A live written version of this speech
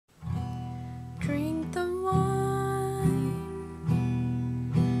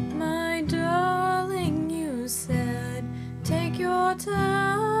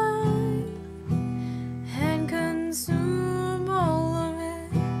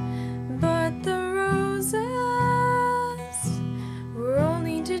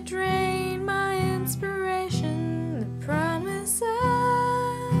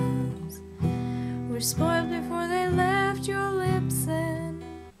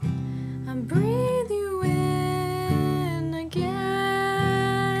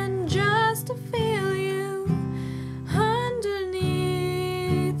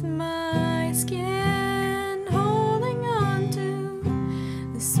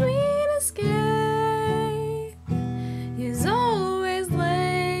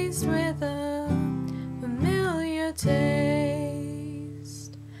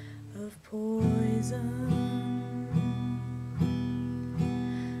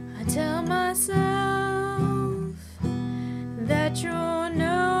I tell myself that you're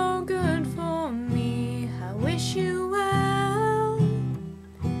no good for me. I wish you well,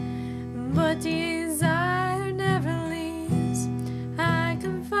 but desire never leaves. I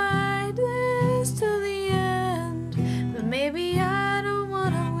confide this till the end, but maybe I don't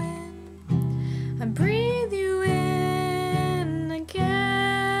wanna win. I breathe you in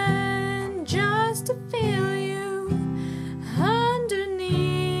again just to feel you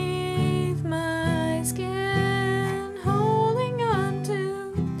underneath my skin, holding on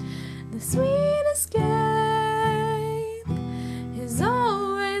to the sweet escape is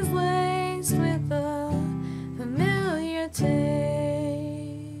always laced with a familiar taste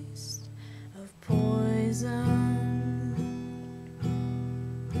of poison.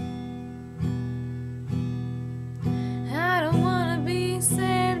 I don't wanna be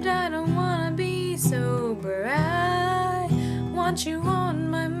saved, I don't wanna be sober. I want you on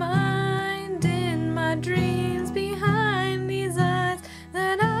my mind, in my dreams, behind these eyes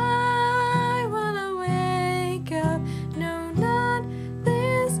that I wanna wake up. No, not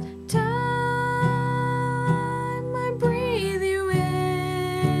this time. I breathe you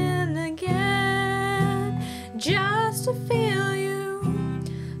in again just to feel you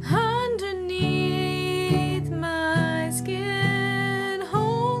underneath my skin,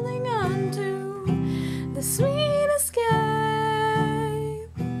 holding on to the sweet escape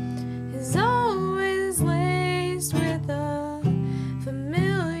is always laced with a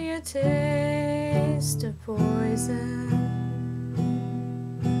familiar taste of poison,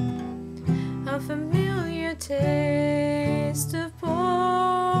 a familiar taste